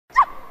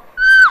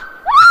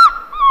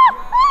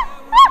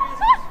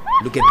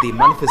look at the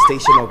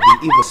manifestation of the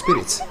evil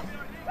spirits.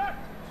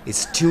 It's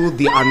still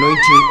the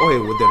anointing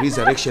oil with the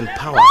resurrection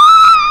power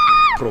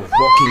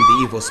provoking the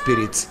evil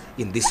spirits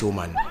in this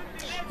woman.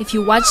 If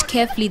you watch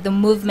carefully the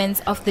movements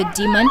of the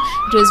demon,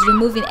 it was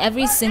removing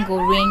every single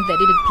ring that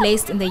it had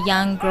placed in the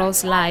young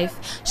girl's life.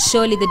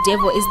 Surely the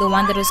devil is the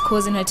one that was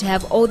causing her to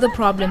have all the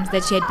problems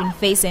that she had been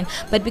facing.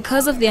 But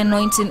because of the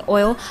anointing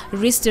oil,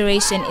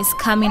 restoration is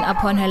coming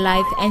upon her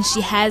life, and she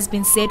has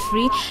been set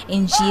free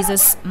in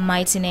Jesus'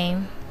 mighty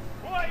name.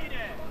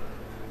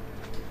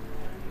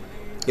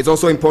 It's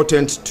also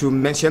important to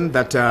mention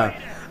that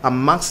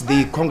amongst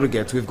the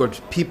congregates, we've got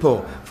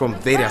people from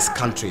various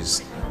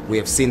countries. We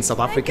have seen South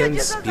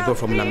Africans, people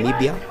from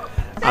Namibia,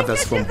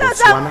 others from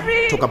Botswana,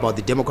 talk about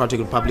the Democratic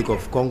Republic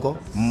of Congo,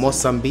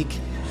 Mozambique,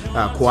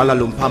 Kuala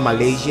Lumpur,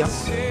 Malaysia,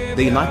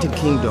 the United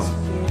Kingdom,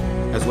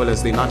 as well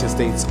as the United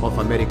States of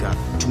America,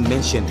 to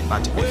mention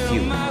but a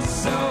few.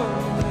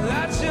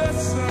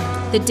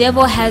 The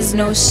devil has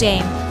no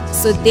shame,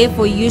 so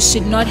therefore you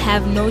should not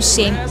have no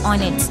shame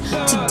on it.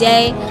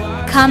 Today,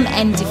 come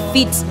and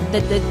defeat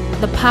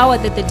the power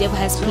that the devil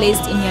has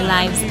placed in your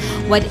lives.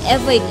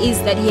 Whatever it is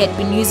that he had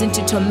been using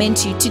to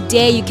torment you,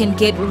 today you can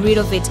get rid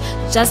of it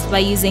just by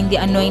using the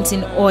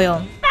anointing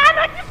oil.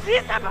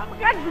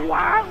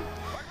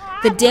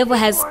 The devil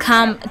has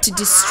come to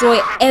destroy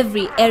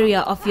every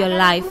area of your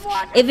life.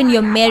 Even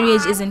your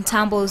marriage is in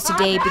tumbles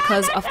today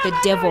because of the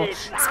devil.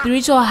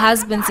 Spiritual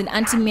husbands and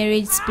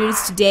anti-marriage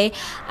spirits today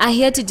are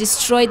here to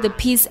destroy the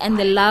peace and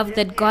the love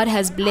that God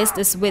has blessed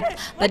us with.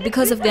 But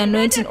because of the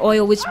anointing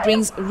oil, which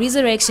brings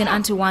resurrection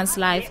unto one's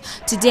life,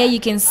 today you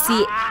can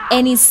see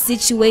any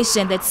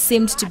situation that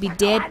seemed to be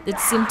dead, that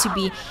seemed to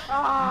be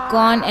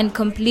gone and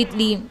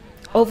completely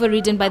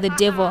overridden by the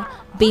devil,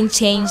 being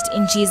changed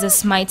in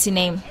Jesus' mighty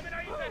name.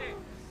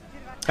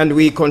 And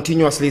we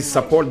continuously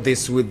support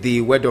this with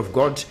the word of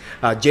God.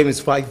 James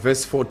 5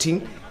 verse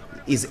 14.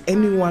 Is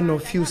any one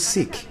of you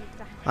sick?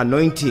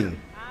 Anointing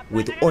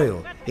with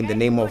oil in the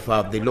name of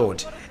the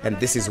Lord. And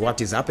this is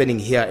what is happening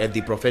here at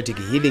the Prophetic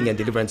Healing and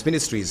Deliverance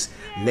Ministries,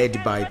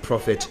 led by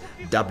Prophet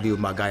Nabii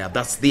Magaya.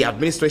 That's the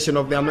administration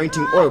of the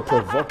anointing oil,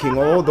 provoking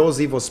all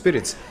those evil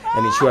spirits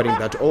and ensuring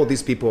that all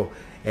these people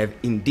have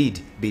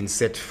indeed been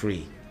set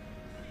free.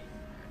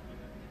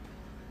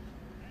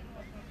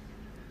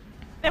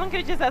 Thank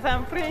you, Jesus,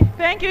 I'm free.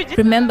 Thank you, Jesus.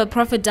 Remember,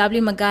 Prophet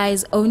Nabii Magaya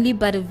is only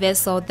but a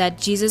vessel that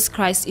Jesus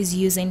Christ is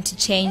using to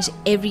change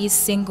every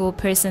single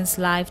person's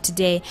life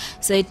today.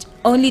 So it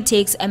only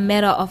takes a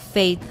matter of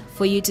faith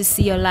for you to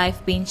see your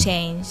life being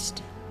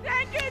changed.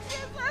 Thank you,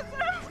 Jesus, I'm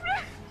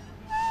free.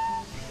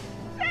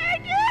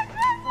 Thank you,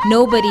 Jesus.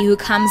 Nobody who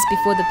comes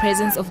before the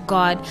presence of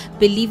God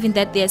believing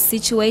that their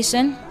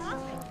situation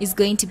is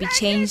going to be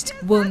changed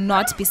will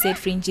not be set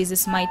free in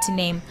Jesus' mighty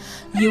name.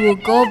 You will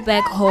go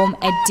back home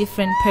a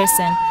different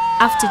person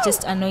after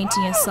just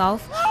anointing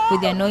yourself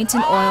with the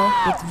anointing oil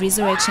with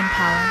resurrection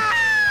power.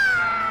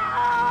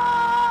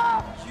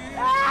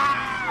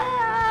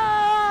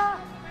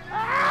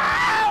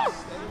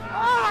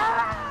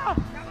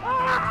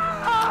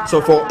 So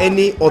for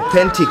any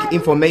authentic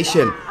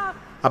information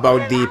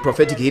about the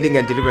Prophetic Healing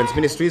and Deliverance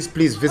Ministries,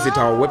 please visit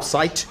our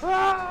website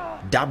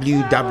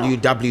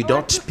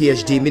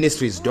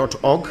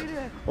www.phdministries.org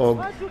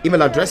or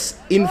email address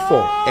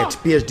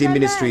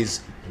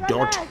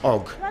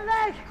info@phdministries.org.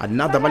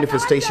 Another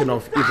manifestation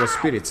of evil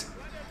spirits.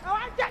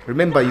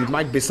 Remember, you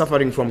might be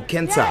suffering from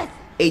cancer,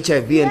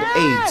 HIV and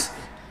AIDS.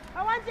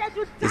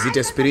 Is it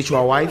a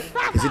spiritual wife?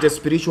 Is it a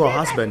spiritual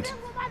husband?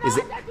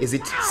 Is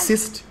it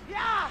cyst,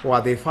 or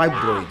are they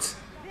fibroids?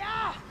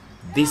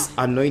 This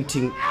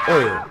anointing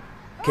oil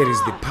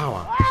carries the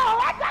power,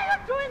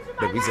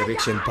 the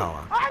resurrection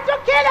power.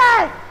 Kill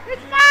it!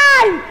 It's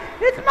mine!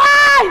 It's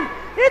mine!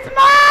 It's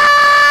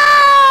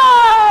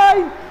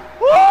mine!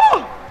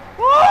 Ooh!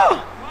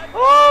 Ooh!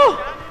 Ooh!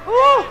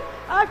 Ooh!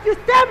 I have to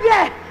step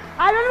there.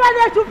 I don't want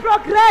her to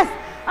progress.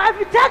 I've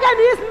taken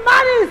his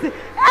monies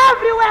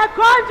everywhere,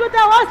 gone to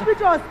the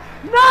hospitals.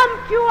 No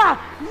cure,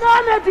 no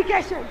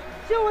medication.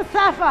 She will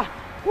suffer.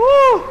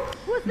 Ooh!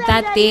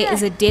 That there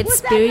is a dead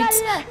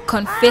spirit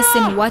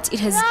confessing what it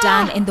has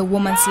done in the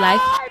woman's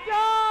life.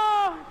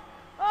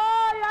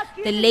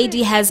 The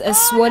lady has a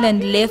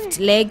swollen left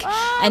leg,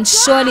 and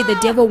surely the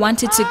devil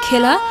wanted to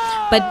kill her,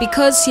 but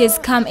because she has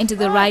come into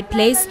the right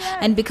place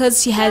and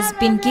because she has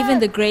been given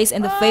the grace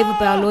and the favor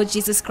by our Lord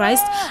Jesus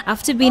Christ,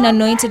 after being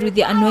anointed with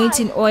the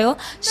anointing oil,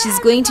 she's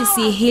going to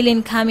see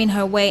healing coming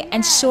her way,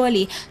 and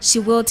surely she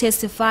will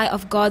testify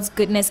of God's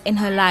goodness in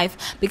her life,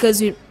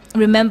 because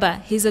remember,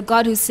 He's a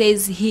God who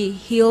says He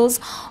heals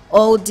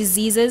all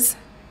diseases.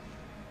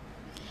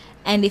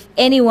 And if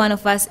any one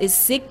of us is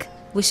sick,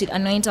 we should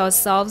anoint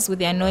ourselves with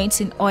the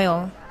anointing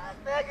oil.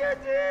 Thank you,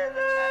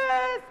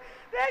 Jesus.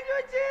 Thank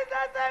you,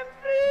 Jesus. I'm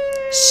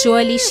free.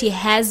 Surely she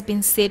has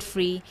been set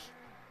free.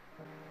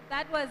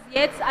 That was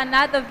yet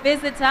another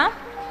visitor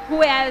who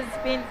has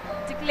been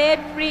declared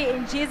free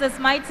in Jesus'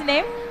 mighty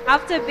name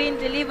after being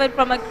delivered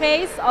from a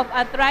case of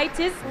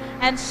arthritis,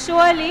 and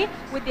surely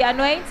with the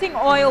anointing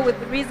oil with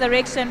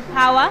resurrection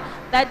power,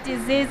 that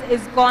disease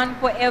is gone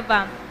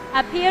forever.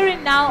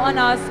 Appearing now on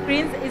our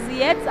screens is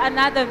yet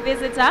another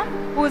visitor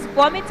who is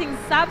vomiting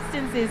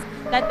substances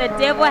that the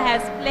devil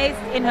has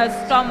placed in her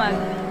stomach.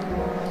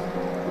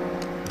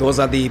 Those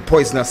are the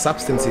poisonous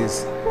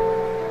substances,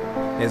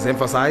 as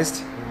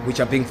emphasized, which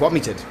are being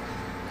vomited.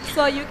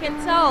 So you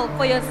can tell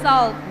for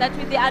yourself that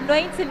with the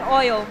anointing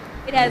oil,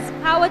 it has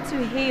power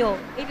to heal,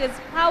 it has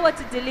power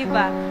to deliver,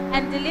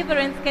 and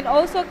deliverance can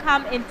also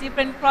come in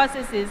different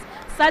processes,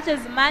 such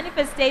as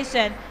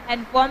manifestation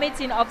and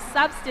vomiting of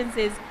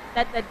substances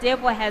that the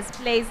devil has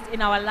placed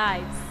in our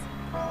lives.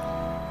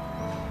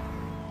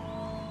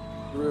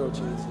 Real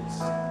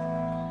Jesus.